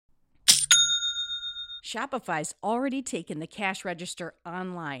Shopify's already taken the cash register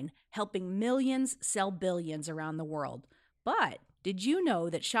online, helping millions sell billions around the world. But did you know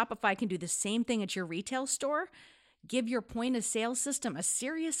that Shopify can do the same thing at your retail store? Give your point of sale system a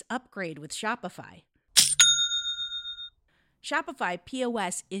serious upgrade with Shopify. Shopify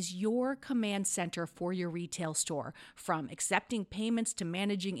POS is your command center for your retail store. From accepting payments to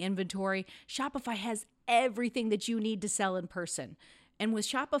managing inventory, Shopify has everything that you need to sell in person. And with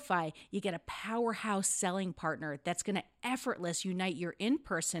Shopify, you get a powerhouse selling partner that's going to effortless unite your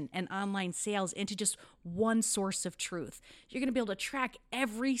in-person and online sales into just one source of truth. You're going to be able to track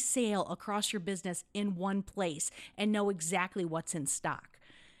every sale across your business in one place and know exactly what's in stock.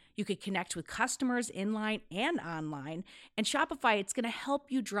 You could connect with customers inline and online. And Shopify, it's going to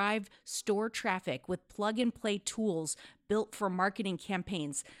help you drive store traffic with plug-and-play tools built for marketing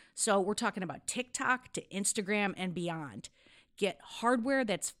campaigns. So we're talking about TikTok to Instagram and beyond. Get hardware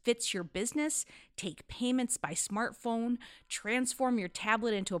that fits your business, take payments by smartphone, transform your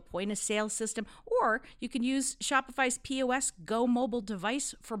tablet into a point-of-sale system, or you can use Shopify's POS Go mobile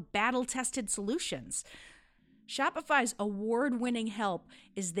device for battle-tested solutions. Shopify's award-winning help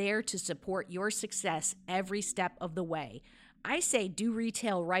is there to support your success every step of the way. I say do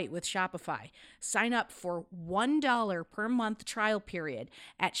retail right with Shopify. Sign up for $1 per month trial period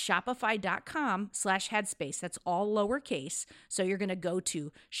at shopify.com/headspace. That's all lowercase. So you're going to go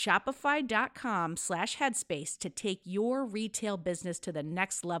to shopify.com/headspace to take your retail business to the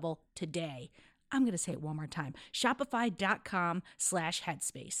next level today. I'm going to say it one more time.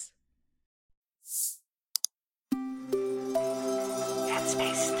 Shopify.com/headspace.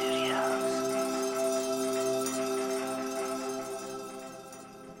 Headspace Studios.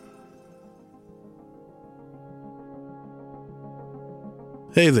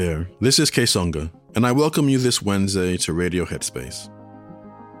 Hey there, this is Kessonga, and I welcome you this Wednesday to Radio Headspace.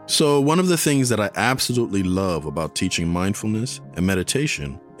 So, one of the things that I absolutely love about teaching mindfulness and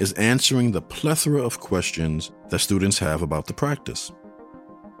meditation is answering the plethora of questions that students have about the practice.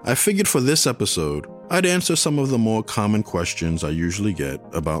 I figured for this episode, I'd answer some of the more common questions I usually get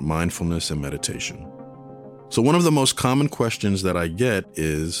about mindfulness and meditation. So one of the most common questions that I get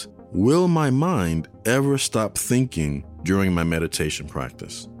is, will my mind ever stop thinking during my meditation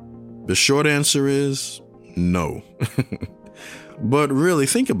practice? The short answer is no. But really,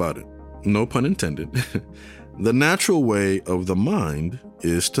 think about it. No pun intended. The natural way of the mind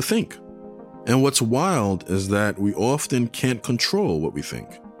is to think. And what's wild is that we often can't control what we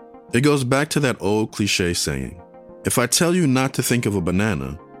think. It goes back to that old cliche saying, if I tell you not to think of a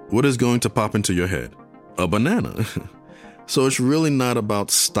banana, what is going to pop into your head? A banana. So it's really not about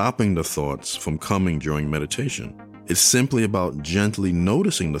stopping the thoughts from coming during meditation. It's simply about gently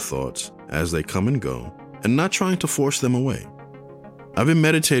noticing the thoughts as they come and go and not trying to force them away. I've been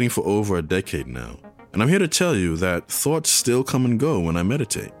meditating for over a decade now, and I'm here to tell you that thoughts still come and go when I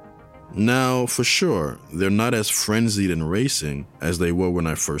meditate. Now, for sure, they're not as frenzied and racing as they were when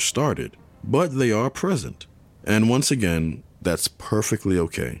I first started, but they are present. And once again, that's perfectly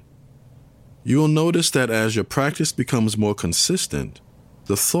okay. You will notice that as your practice becomes more consistent,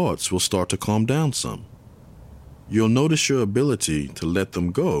 the thoughts will start to calm down some. You'll notice your ability to let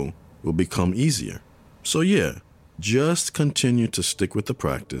them go will become easier. So yeah, just continue to stick with the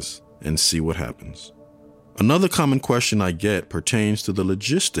practice and see what happens. Another common question I get pertains to the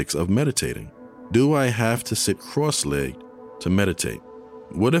logistics of meditating. Do I have to sit cross-legged to meditate?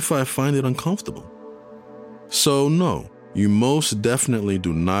 What if I find it uncomfortable? So no, you most definitely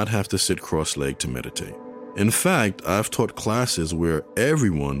do not have to sit cross-legged to meditate. In fact, I've taught classes where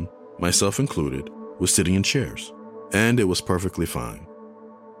everyone, myself included, was sitting in chairs, and it was perfectly fine.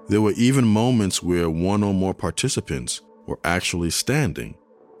 There were even moments where one or more participants were actually standing,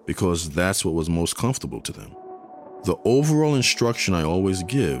 because that's what was most comfortable to them. The overall instruction I always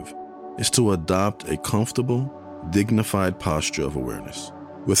give is to adopt a comfortable, dignified posture of awareness,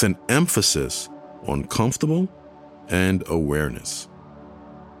 with an emphasis on comfortable and awareness.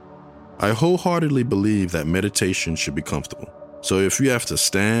 I wholeheartedly believe that meditation should be comfortable. So if you have to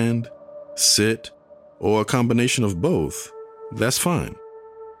stand, sit, or a combination of both, that's fine,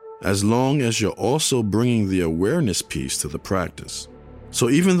 as long as you're also bringing the awareness piece to the practice. So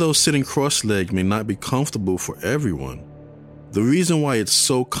even though sitting cross-legged may not be comfortable for everyone, the reason why it's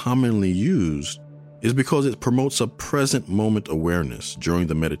so commonly used is because it promotes a present moment awareness during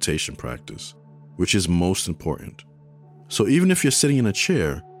the meditation practice, which is most important. So even if you're sitting in a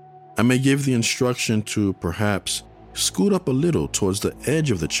chair, I may give the instruction to perhaps scoot up a little towards the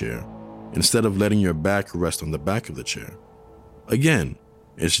edge of the chair instead of letting your back rest on the back of the chair. Again,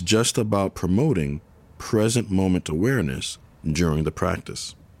 it's just about promoting present moment awareness during the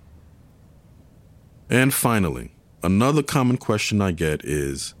practice. And finally, another common question I get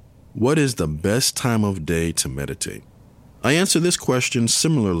is, what is the best time of day to meditate? I answer this question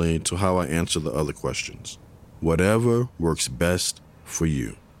similarly to how I answer the other questions. Whatever works best for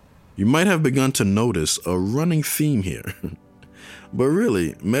you. You might have begun to notice a running theme here. But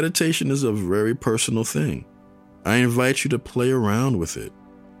really, meditation is a very personal thing. I invite you to play around with it.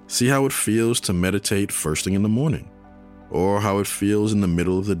 See how it feels to meditate first thing in the morning, or how it feels in the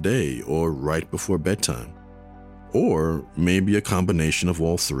middle of the day or right before bedtime, or maybe a combination of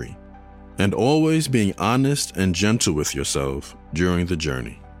all three. And always being honest and gentle with yourself during the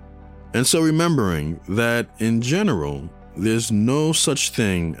journey. And so remembering that in general, there's no such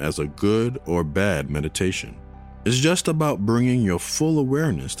thing as a good or bad meditation. It's just about bringing your full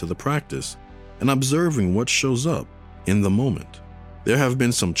awareness to the practice and observing what shows up in the moment. There have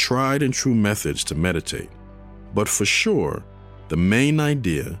been some tried and true methods to meditate, but for sure, the main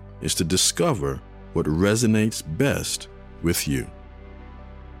idea is to discover what resonates best with you.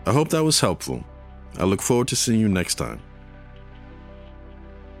 I hope that was helpful. I look forward to seeing you next time.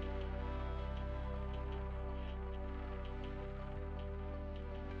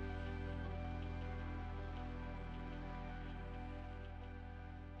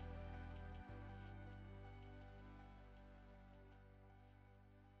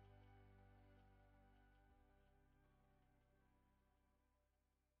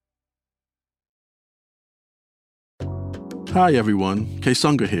 Hi everyone,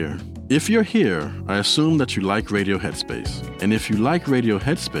 Kessonga here. If you're here, I assume that you like Radio Headspace. And if you like Radio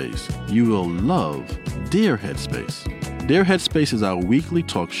Headspace, you will love Dear Headspace. Dear Headspace is our weekly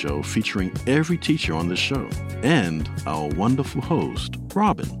talk show featuring every teacher on the show and our wonderful host,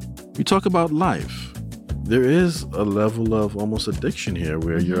 Robin. We talk about life. There is a level of almost addiction here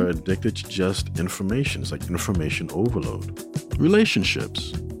where you're addicted to just information. It's like information overload.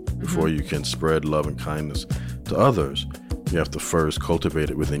 Relationships. Before you can spread love and kindness to others, you have to first cultivate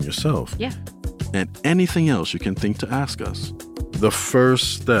it within yourself. Yeah. And anything else you can think to ask us. The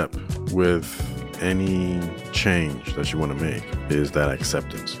first step with any change that you want to make is that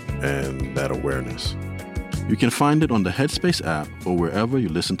acceptance and that awareness. You can find it on the Headspace app or wherever you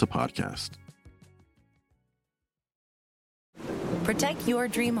listen to podcasts. Protect your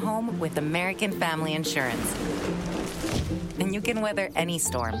dream home with American Family Insurance. And you can weather any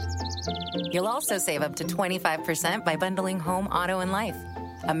storm. You'll also save up to 25% by bundling home, auto, and life.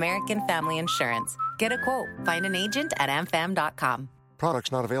 American Family Insurance. Get a quote. Find an agent at amfam.com.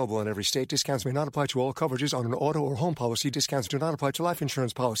 Products not available in every state. Discounts may not apply to all coverages on an auto or home policy. Discounts do not apply to life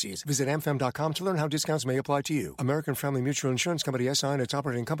insurance policies. Visit amfam.com to learn how discounts may apply to you. American Family Mutual Insurance Company, SI, and its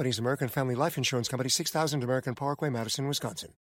operating companies, American Family Life Insurance Company, 6000 American Parkway, Madison, Wisconsin.